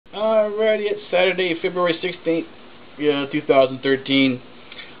Alrighty, it's Saturday, February 16th, 2013.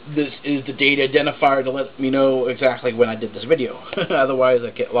 This is the date identifier to let me know exactly when I did this video. Otherwise,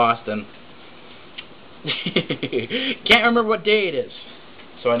 I get lost and can't remember what day it is.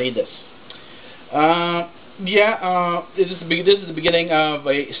 So I need this. This is the beginning of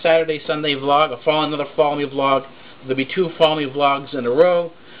a Saturday-Sunday vlog, another Follow Me vlog. There'll be 2 Follow Me vlogs in a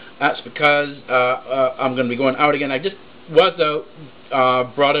row. That's because I'm going to be going out again. I just was out,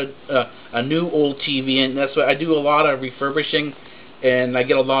 brought a new old TV in. That's what I do, a lot of refurbishing, and I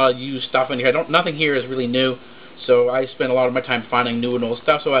get a lot of used stuff in here. Nothing here is really new, so I spend a lot of my time finding new and old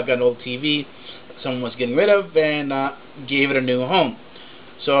stuff. So I've got an old TV that someone was getting rid of and gave it a new home.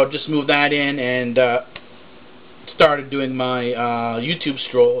 So I just moved that in and started doing my YouTube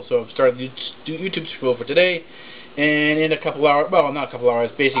stroll. So I've started the YouTube stroll for today. And in a couple hours, well, not a couple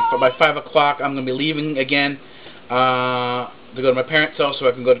hours, basically by 5 o'clock, I'm going to be leaving again to go to my parents' house so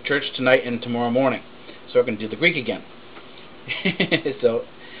I can go to church tonight and tomorrow morning. So I can do the Greek again. So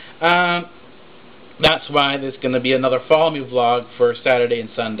that's why there's going to be another Follow Me vlog for Saturday and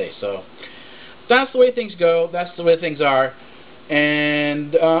Sunday. So that's the way things go. That's the way things are.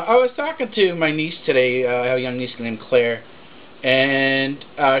 And I was talking to my niece today. I have a young niece named Claire, and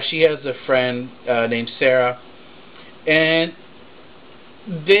she has a friend named Sarah. And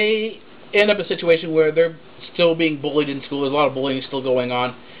they end up in a situation where they're still being bullied in school. There's a lot of bullying still going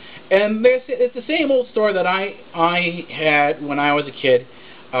on. And it's the same old story that I had when I was a kid.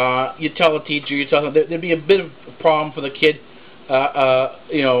 You tell a teacher, you tell them, there'd be a bit of a problem for the kid, for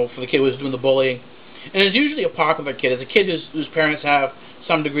the kid who was doing the bullying. And it's usually a popular kid. It's a kid whose parents have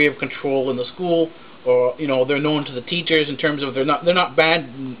some degree of control in the school, or they're known to the teachers in terms of they're not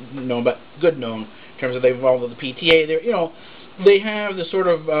bad known, but good known. In terms of they're involved with the PTA, they have the sort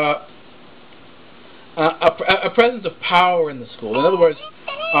of a presence of power in the school. In other words,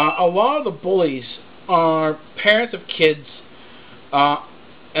 a lot of the bullies are parents of kids,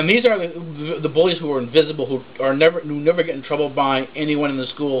 and these are the bullies who are invisible, who never get in trouble by anyone in the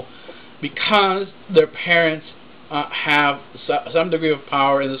school, because their parents have some degree of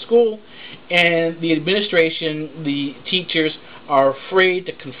power in the school, and the administration, the teachers, are afraid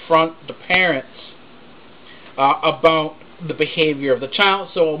to confront the parents about the behavior of the child,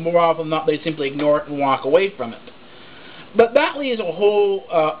 so more often than not they simply ignore it and walk away from it. But that leaves the whole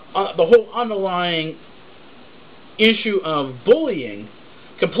underlying issue of bullying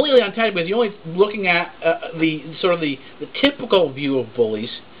completely untouched, because you're only looking at the typical view of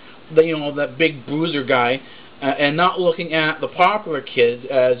bullies, that big bruiser guy, and not looking at the popular kids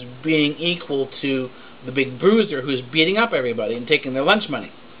as being equal to the big bruiser who's beating up everybody and taking their lunch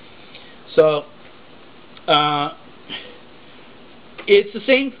money. So it's the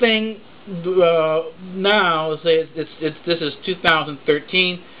same thing now. Say this is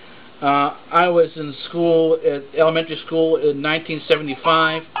 2013. I was in school, elementary school, in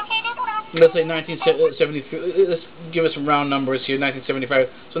 1975. Let's say 1973. Let's give us some round numbers here. 1975.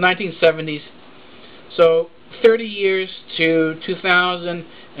 So 1970s. So 30 years to 2000, and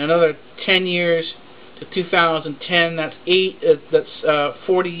another 10 years to 2010. That's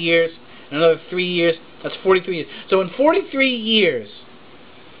 40 years. Another 3 years. That's 43 years. So in 43 years,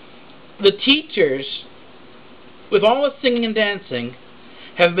 the teachers, with all the singing and dancing,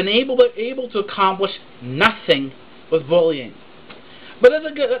 have been able to accomplish nothing with bullying. But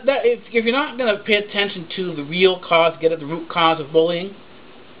if you're not going to pay attention to the real cause, get at the root cause of bullying,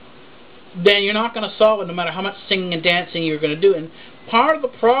 then you're not going to solve it, no matter how much singing and dancing you're going to do. And part of the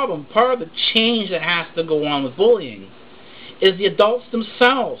problem, part of the change that has to go on with bullying, is the adults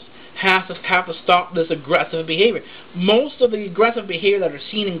themselves have to stop this aggressive behavior. Most of the aggressive behavior that are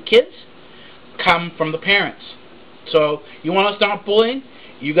seen in kids come from the parents. So you want to stop bullying,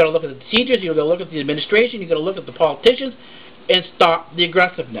 you got to look at the teachers, you got to look at the administration, you got to look at the politicians, and stop the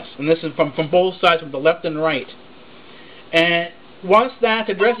aggressiveness. And this is from both sides, from the left and right. And once that's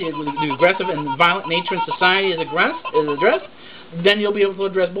addressed, the aggressive and violent nature in society is addressed, then you'll be able to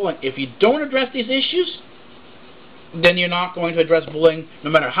address bullying. If you don't address these issues, then you're not going to address bullying. No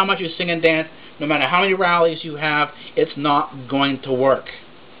matter how much you sing and dance, no matter how many rallies you have, it's not going to work.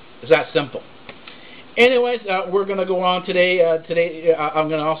 It's that simple. Anyways, we're going to go on today. I'm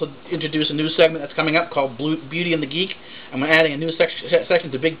going to also introduce a new segment that's coming up called Beauty and the Geek. I'm adding a new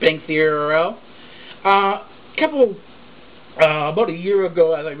section to Big Bang TheoryRL. About a year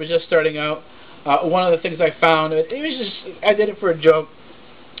ago, as I was just starting out, one of the things I found, I did it for a joke,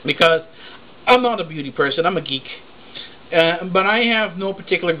 because I'm not a beauty person, I'm a geek. But I have no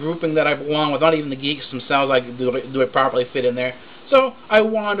particular grouping that I belong with, not even the geeks themselves. Do I properly fit in there? So I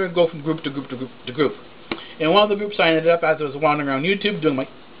wander and go from group to group to group to group. And one of the groups I ended up, as I was wandering around YouTube doing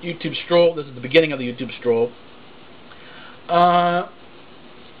YouTube stroll. This is the beginning of the YouTube stroll. I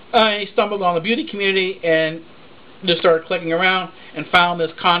stumbled on the beauty community and just started clicking around and found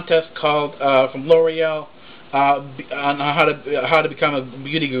this contest called from L'Oreal on how to become a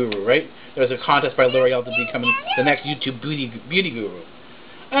beauty guru. Right? There's a contest by L'Oreal to become the next YouTube beauty guru.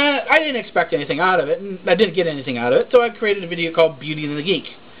 I didn't expect anything out of it, and I didn't get anything out of it, so I created a video called Beauty and the Geek.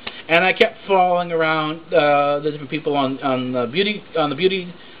 And I kept following around the different people on the beauty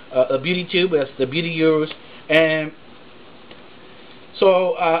tube, that's the beauty gurus, and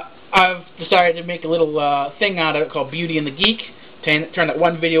so I've decided to make a little thing out of it called Beauty and the Geek. Turn that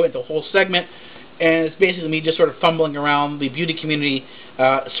one video into a whole segment, and it's basically me just sort of fumbling around the beauty community,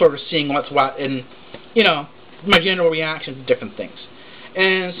 sort of seeing what's what, and you know, my general reaction to different things.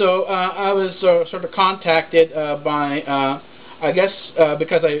 And so I was sort of contacted by I guess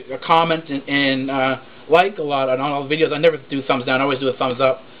because I comment and like a lot on all the videos. I never do thumbs down. I always do a thumbs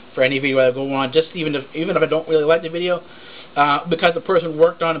up for any video I go on. Just even if I don't really like the video, because the person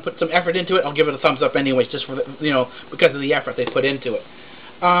worked on and put some effort into it, I'll give it a thumbs up anyways, just for the, because of the effort they put into it.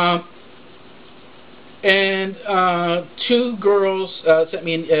 And two girls sent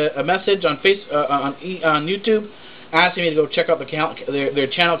me a message on on YouTube, asking me to go check out their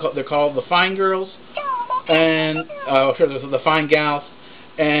channel. They're called TheFineGals, and sure, the TheFineGals,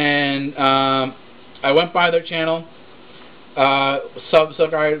 and I went by their channel.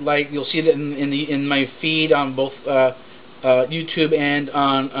 Subscribe, like, you'll see it in my feed on both YouTube and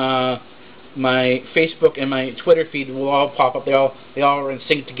on my Facebook and my Twitter feed. Will all pop up. They all are in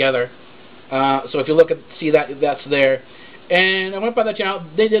sync together. So if you look see that's there. And I went by that channel.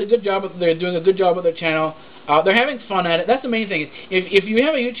 They did a good job. They're doing a good job with their channel. They're having fun at it. That's the main thing. If you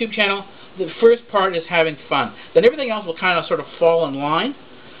have a YouTube channel, the first part is having fun. Then everything else will kind of sort of fall in line.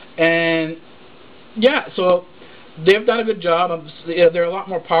 And yeah, so they've done a good job. They're a lot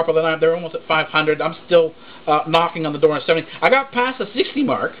more popular than I am. They're almost at 500. I'm still knocking on the door at 70. I got past the 60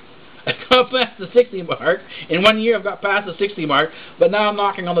 mark. I got past the 60 mark. In 1 year, I've got past the 60 mark. But now I'm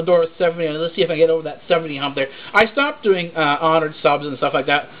knocking on the door at 70. And let's see if I can get over that 70 hump there. I stopped doing honored subs and stuff like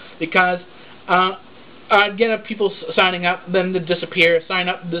that because I'd get people signing up, then they'd disappear, sign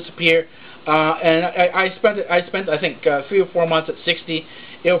up, disappear. And I spent I think 3 or 4 months at 60.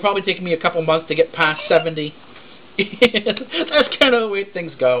 It will probably take me a couple months to get past 70. That's kind of the way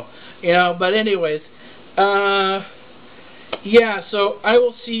things go, you know. But anyways, yeah. So I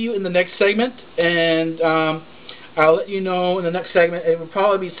will see you in the next segment, and I'll let you know in the next segment. It will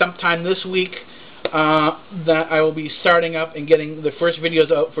probably be sometime this week that I will be starting up and getting the first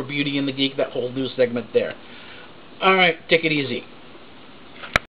videos out for Beauty and the Geek. That whole new segment there. All right, take it easy.